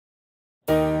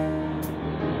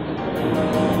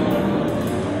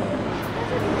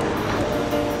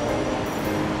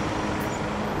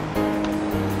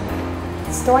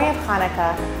story of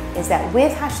Hanukkah is that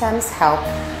with Hashem's help,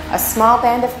 a small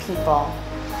band of people,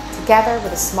 together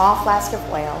with a small flask of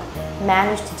oil,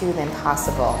 managed to do the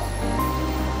impossible.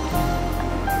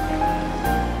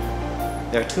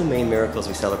 There are two main miracles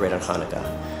we celebrate on Hanukkah.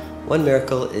 One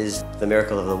miracle is the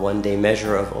miracle of the one-day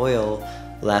measure of oil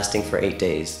lasting for 8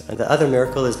 days. And the other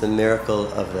miracle is the miracle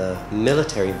of the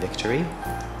military victory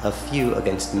of few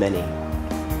against many.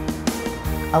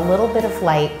 A little bit of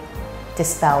light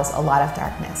dispels a lot of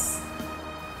darkness.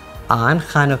 On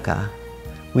Hanukkah,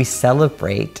 we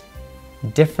celebrate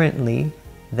differently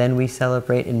than we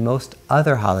celebrate in most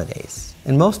other holidays.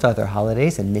 In most other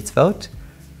holidays and mitzvot,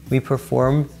 we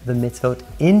perform the mitzvot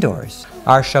indoors.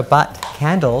 Our Shabbat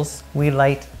candles we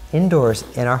light indoors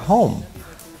in our home.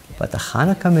 But the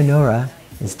Hanukkah menorah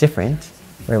is different,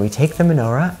 where we take the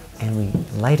menorah and we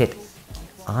light it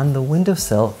on the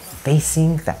windowsill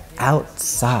facing the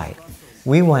outside.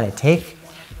 We want to take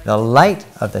the light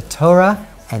of the Torah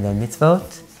and the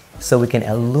mitzvot so we can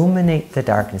illuminate the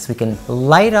darkness. We can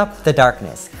light up the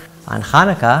darkness. On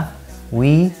Hanukkah,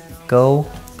 we go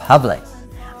public.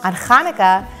 On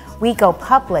Hanukkah, we go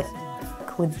public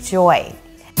with joy.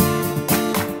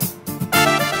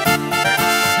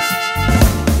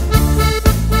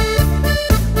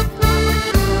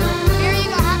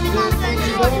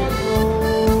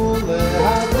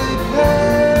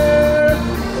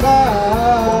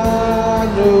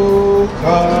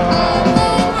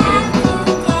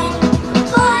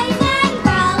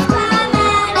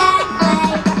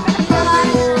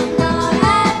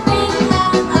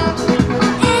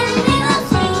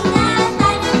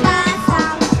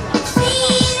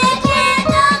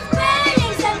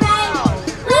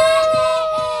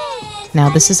 Now,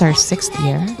 this is our 6th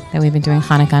year that we've been doing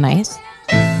Hanukkah on Ice.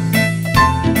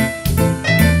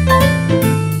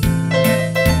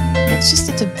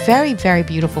 It's a very, very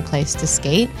beautiful place to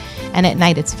skate, and at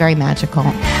night it's very magical.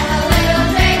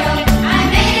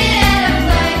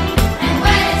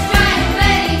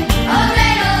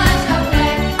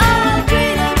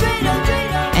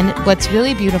 And what's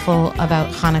really beautiful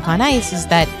about Hanukkah on Ice is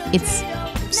that it's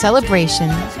celebration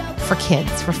for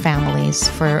kids, for families,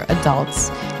 for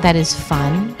adults, that is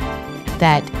fun,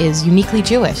 that is uniquely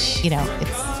Jewish. You know,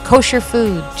 it's kosher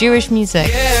food, Jewish music.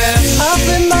 Yeah. I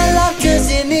put my latkes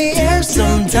in the air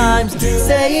sometimes,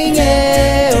 saying,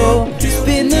 hey, oh,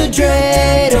 spin the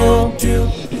dreidel.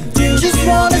 Just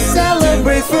wanna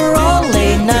celebrate for all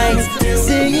late nights,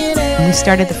 singing. When we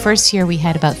started the first year, we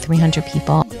had about 300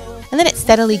 people. And then it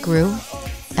steadily grew.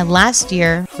 And last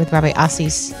year, with Rabbi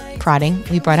Asi's prodding,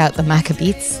 we brought out the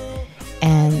Maccabees.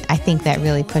 And I think that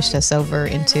really pushed us over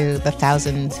into the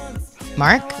 1,000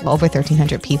 mark, over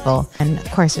 1,300 people. And of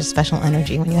course, there's special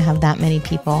energy when you have that many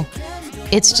people.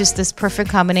 It's just this perfect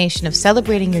combination of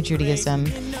celebrating your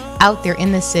Judaism out there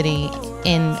in the city,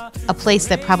 in a place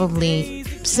that probably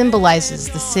symbolizes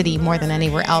the city more than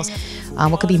anywhere else.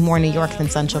 What could be more New York than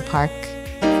Central Park?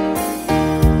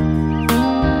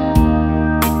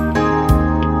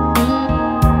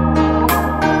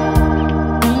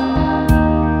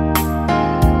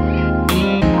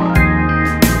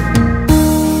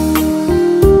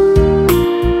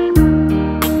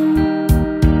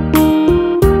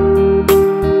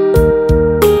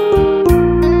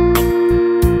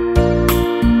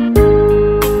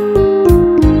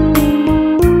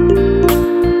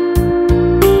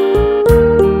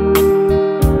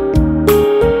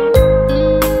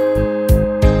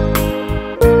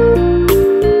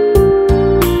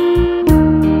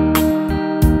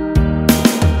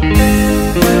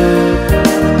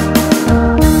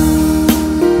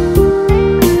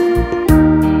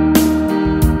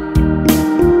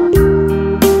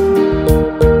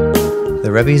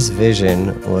 The Rebbe's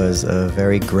vision was a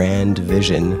very grand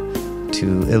vision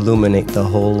to illuminate the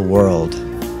whole world.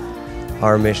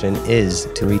 Our mission is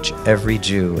to reach every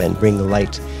Jew and bring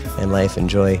light and life and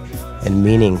joy and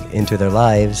meaning into their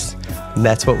lives. And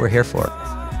that's what we're here for.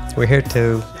 We're here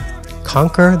to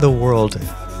conquer the world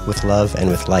with love and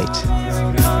with light.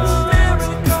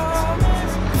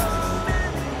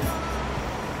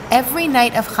 Every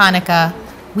night of Hanukkah,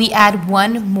 we add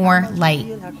one more light.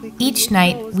 Each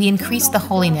night, we increase the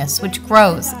holiness, which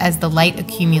grows as the light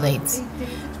accumulates.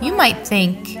 You might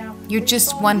think you're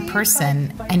just one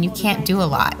person and you can't do a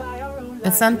lot.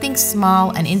 But something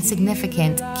small and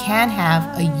insignificant can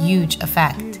have a huge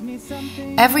effect.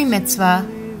 Every mitzvah,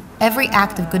 every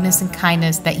act of goodness and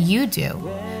kindness that you do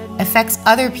affects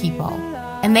other people,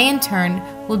 and they in turn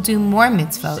will do more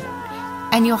mitzvot.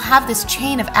 And you'll have this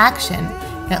chain of action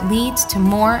that leads to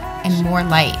more and more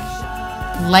light.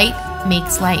 Light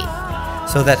makes light.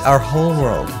 So that our whole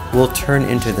world will turn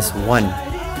into this one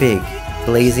big,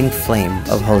 blazing flame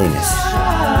of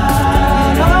holiness.